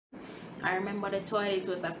I remember the toilet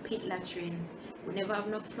was a pit latrine. We never have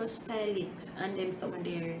no flush toilet and then someone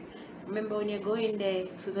there. Remember when you go in there,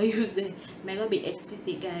 if you go use it, I'm gonna be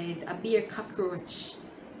explicit, guys. A beer cockroach,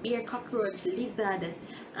 lizard,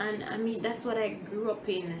 and I mean that's what I grew up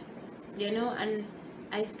in, you know. And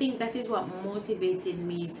I think that is what motivated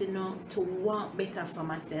me to know to want better for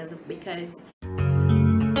myself, because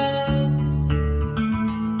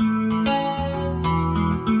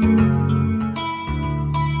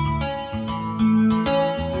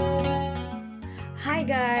hi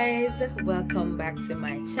guys, welcome back to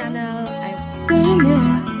my channel.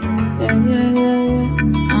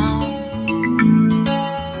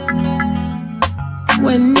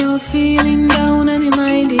 When you're feeling down and your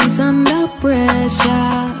mind is under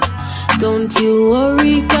pressure, don't you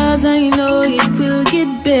worry, cause I know it will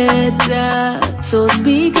get better. So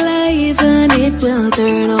speak life and it will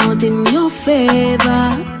turn out in your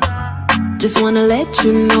favor. Just wanna let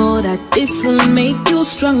you know that this will make you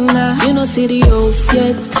stronger. You know see the house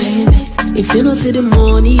yet, claim it. If you don't see the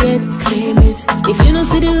money yet, claim it. If you don't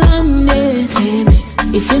see the land yet, claim it.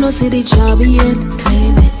 If you don't see the job yet,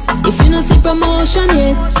 claim it. If you don't see promotion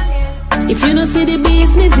yet, if you don't see the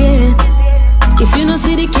business yet, if you don't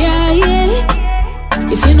see the car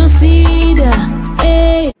yet, if you don't see the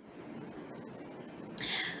hey.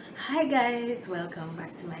 Hi guys, welcome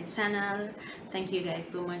back to my channel. Thank you guys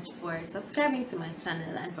so much for subscribing to my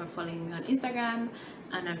channel and for following me on Instagram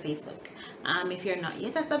and on Facebook. If you're not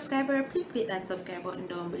yet a subscriber, please click that subscribe button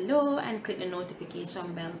down below and click the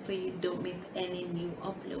notification bell so you don't miss any new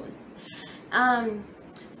uploads.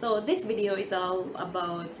 So this video is all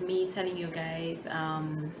about me telling you guys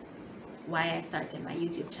why I started my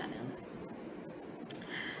YouTube channel.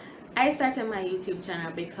 I started my YouTube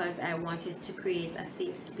channel because I wanted to create a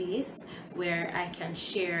safe space where I can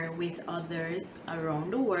share with others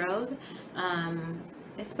around the world,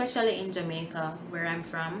 especially in Jamaica, where I'm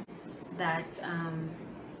from, that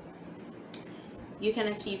you can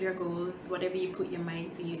achieve your goals. Whatever you put your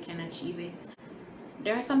mind to, you can achieve it.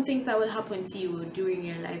 There are some things that will happen to you during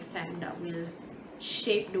your lifetime that will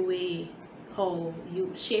shape the way how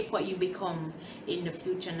you shape what you become in the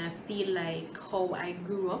future. And I feel like how I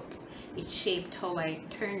grew up, it shaped how I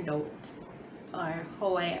turned out, or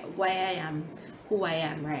why I am who I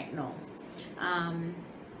am right now.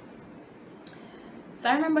 So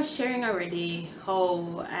I remember sharing already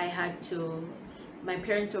how I had to, my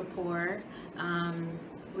parents were poor,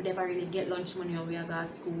 we never really get lunch money when we go to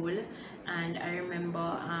school, and I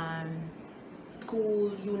remember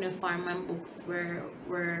school uniform and books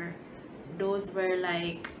were those were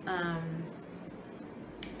like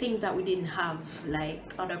things that we didn't have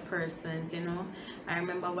like other persons, you know. I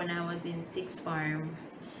remember when I was in sixth form,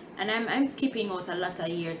 and I'm skipping out a lot of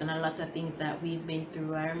years and a lot of things that we've been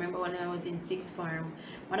through. I remember when I was in sixth form,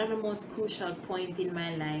 one of the most crucial points in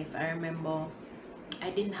my life, I remember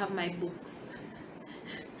I didn't have my books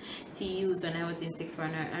to use when I was in sixth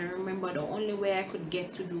form. I remember the only way I could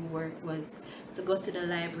get to do work was to go to the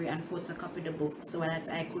library and photocopy the books so that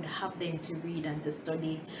I could have them to read and to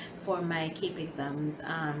study for my CAPE exams.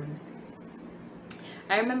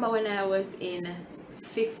 I remember when I was in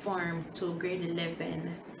fifth form to grade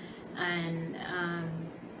 11, and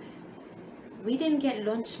we didn't get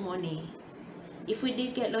lunch money. If we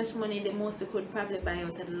did get lunch money, the most we could probably buy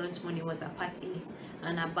out of the lunch money was a patty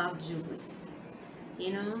and a bag juice.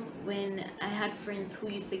 You know, when I had friends who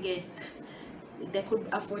used to get, they could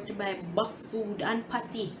afford to buy box food and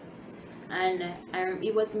patty, and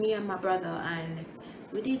it was me and my brother, and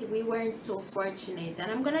we weren't so fortunate. And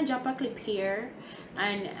I'm gonna drop a clip here,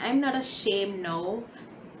 and I'm not ashamed now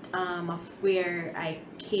of where I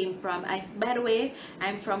came from. By the way,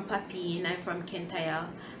 I'm from Papine, I'm from Kentire,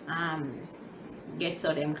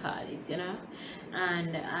 ghetto them call it, you know.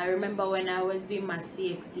 And I remember when I was doing my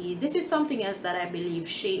CXCs, this is something else that I believe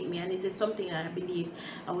shaped me, and this is something that I believe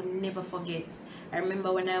I would never forget. I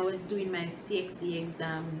remember when I was doing my CXC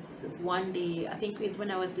exams, one day, I think it was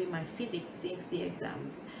when I was doing my physics CXC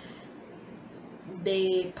exams,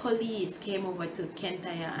 the police came over to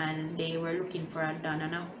Kentire and they were looking for a Don,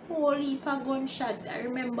 and a whole heap of gunshot. I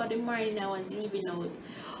remember the morning I was leaving out,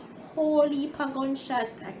 whole heap of gunshot.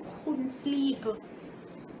 I couldn't sleep.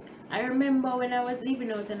 I remember when I was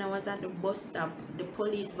leaving out and I was at the bus stop, the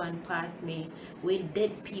police van passed me with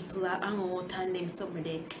dead people hang out and them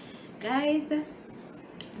somebody. Guys,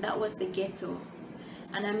 that was the ghetto.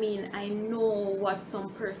 And I mean, I know what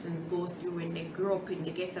some persons go through when they grow up in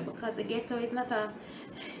the ghetto, because the ghetto is not a,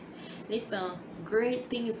 listen, great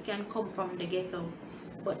things can come from the ghetto,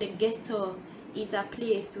 but the ghetto is a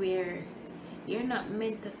place where you're not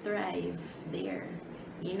meant to thrive there,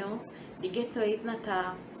 you know. The ghetto is not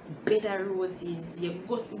a bed of roses. You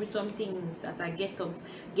go through some things as a ghetto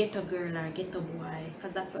girl or ghetto boy,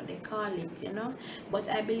 because that's what they call it, you know. But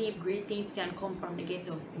I believe great things can come from the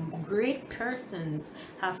ghetto. Great persons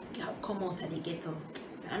have come out of the ghetto.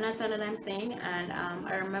 Understand what I'm saying? And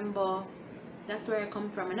I remember that's where I come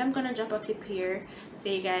from, and I'm gonna drop a clip here so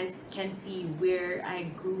you guys can see where I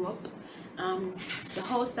grew up. The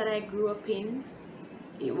house that I grew up in,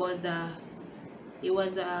 it was a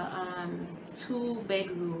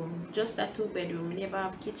 2-bedroom, just a 2-bedroom. It never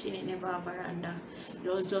have kitchen, it never have veranda. It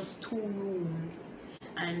was just 2 rooms.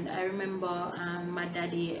 And I remember my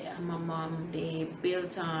daddy and my mom, they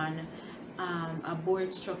built on a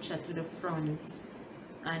board structure to the front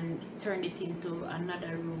and turned it into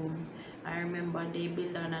another room. I remember they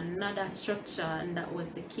built on another structure, and that was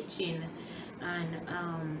the kitchen.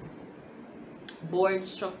 And board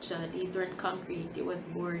structure, these weren't concrete, it was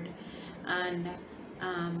board. And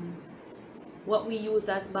what we used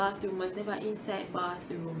as bathroom was never inside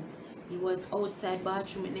bathroom, it was outside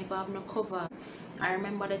bathroom. It never have no cover. I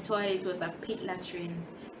remember the toilet was a pit latrine.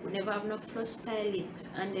 We never have no flush toilet,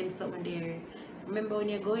 and then someone there. Remember when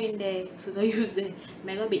you go in there, if you go use it,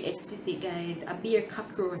 I'm gonna be explicit, guys, a beer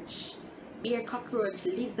cockroach,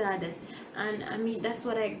 lizard. And I mean, that's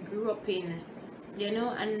what I grew up in, you know.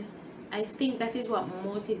 And I think that is what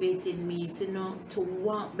motivated me to know, to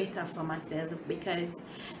want better for myself, because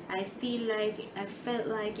I felt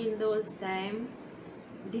like in those times,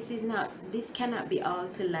 this cannot be all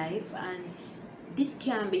to life, and this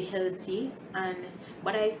can be healthy.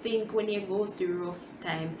 But I think when you go through rough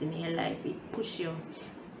times in your life, it pushes you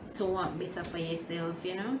to want better for yourself,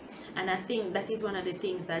 you know. And I think that is one of the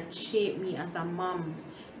things that shaped me as a mom,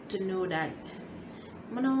 to know that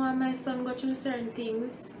I don't want my son go through certain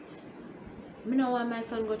things. I don't want my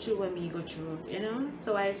son go through what me go through, you know.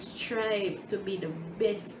 So I strive to be the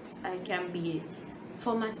best I can be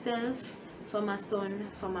for myself, for my son,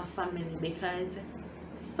 for my family, because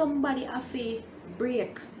somebody have to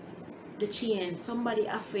break the chain, somebody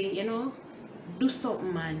have to, you know, do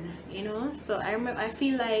something, man, you know. So I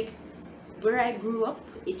feel like where I grew up,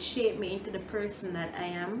 it shaped me into the person that I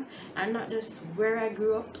am. And not just where I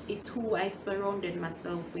grew up, it's who I surrounded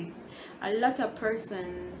myself with. A lot of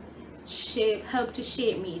persons helped to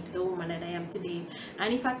shape me into the woman that I am today.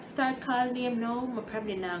 And if I start calling them now, I'm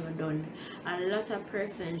probably not gonna done. A lot of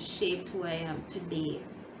persons shaped who I am today.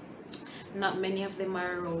 Not many of them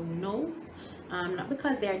are around now, not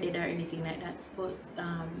because they are dead or anything like that, but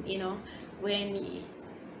you know, when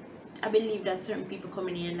I believe that certain people come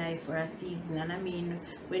in your life for a season, and I mean,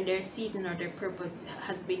 when their season or their purpose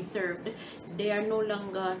has been served, they are no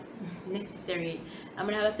longer necessary. I'm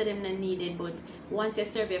not gonna say them not needed, but once you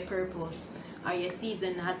serve your purpose or your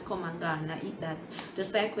season has come and gone, I eat that.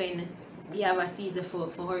 Just like when you have a season for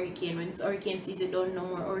hurricane, when it's hurricane season, don't no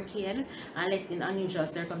more hurricane unless in unusual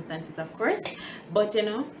circumstances, of course. But you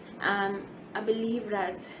know, I believe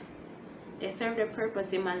that they serve their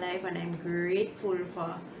purpose in my life, and I'm grateful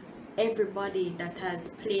for everybody that has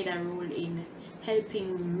played a role in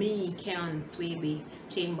helping me, Kian Swaby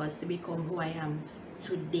Chambers, to become who I am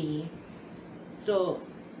today. So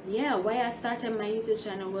yeah, why I started my YouTube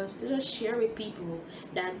channel was to just share with people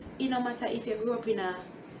that it no matter if you grew up in a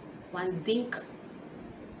one zinc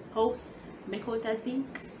house, make out a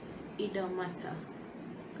zinc, it don't matter.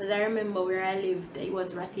 Because I remember where I lived, it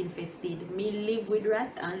was rat infested. Me live with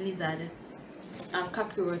rat and lizard and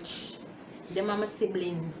cockroach. Them are my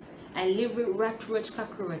siblings. I live with rat, roach,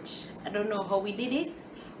 cockroach. I don't know how we did it,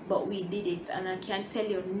 but we did it. And I can tell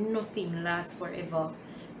you, nothing lasts forever.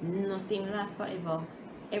 Nothing lasts forever.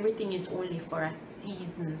 Everything is only for a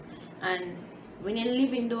season. And when you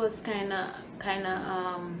live in those kind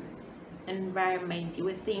of environments, you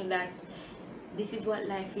would think that this is what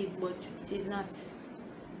life is, but it is not.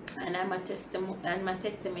 And I'm a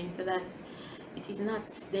testament to that. It is not.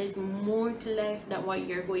 There's more to life than what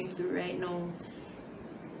you're going through right now.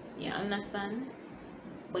 You understand?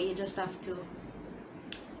 But you just have to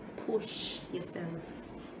push yourself.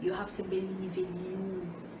 You have to believe in you.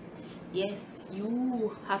 Yes,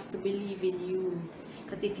 you have to believe in you.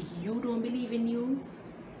 Because if you don't believe in you,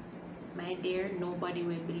 my dear, nobody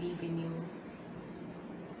will believe in you.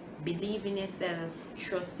 Believe in yourself.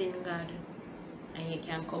 Trust in God. And you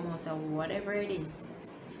can come out of whatever it is.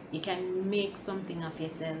 You can make something of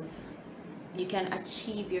yourself. You can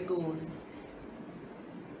achieve your goals.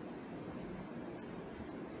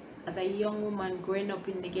 As a young woman growing up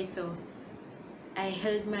in the ghetto, I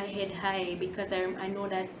held my head high because I know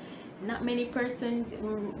that not many persons,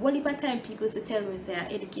 one of the time people used to tell me say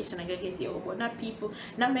education I get you, but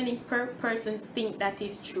not many persons think that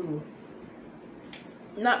is true.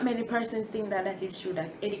 not many persons think that that is true,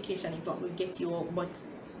 that education is what will get you out, but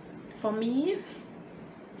for me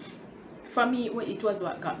it was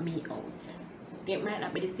what got me out. It might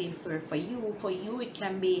not be the same for you. For you it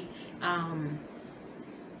can be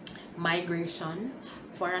migration.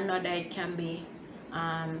 For another it can be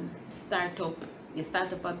you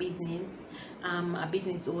start up a business, a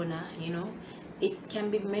business owner, you know. It can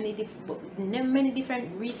be many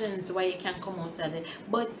different reasons why you can come out of it,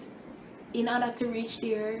 but in order to reach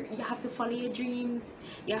there, you have to follow your dreams,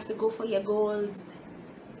 you have to go for your goals.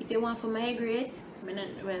 If you want to migrate,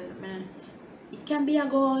 it can be a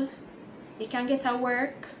goal. You can get a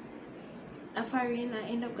work, a foreign, and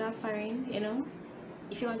end up going foreign, you know.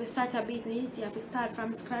 If you want to start a business, you have to start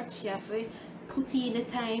from scratch. You have to put in the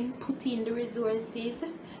time, put in the resources,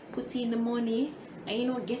 put in the money, and you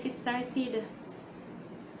know, get it started.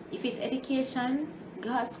 If it's education, go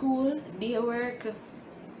to school, do your work.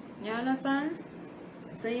 You understand?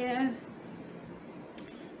 So yeah,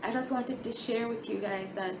 I just wanted to share with you guys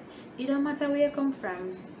that it don't matter where you come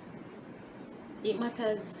from. It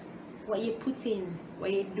matters what you put in,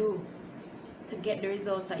 what you do to get the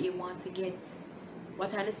results that you want to get.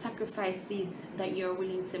 What are the sacrifices that you're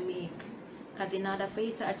willing to make? Because in order for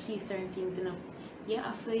you to achieve certain things, you know, you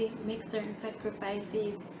have to make certain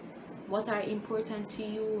sacrifices. What are important to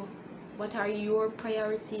you? What are your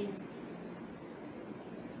priorities?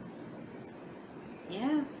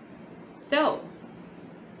 Yeah. So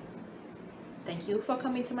thank you for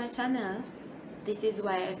coming to my channel. This is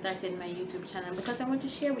why I started my YouTube channel, because I want to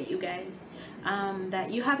share with you guys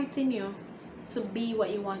that you have it in you to be what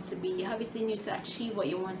you want to be. You have it in you to achieve what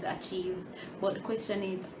you want to achieve, but the question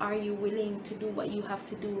is, are you willing to do what you have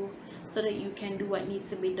to do so that you can do what needs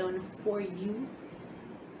to be done for you?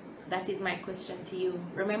 That is my question to you.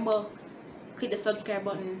 Remember, click the subscribe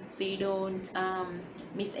button so you don't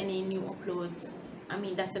miss any new uploads. I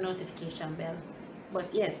mean, that's the notification bell.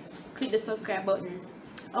 But yes, click the subscribe button.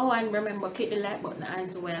 Oh, and remember, click the like button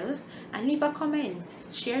as well, and leave a comment.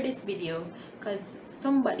 Share this video, because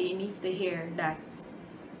somebody needs to hear that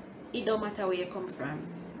it don't matter where you come from,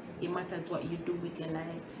 it matters what you do with your life,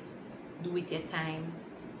 do with your time.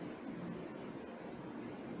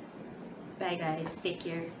 Bye guys, take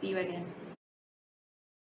care, see you again.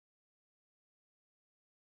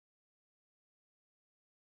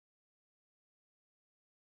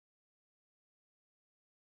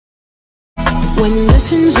 When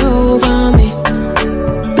blessings over me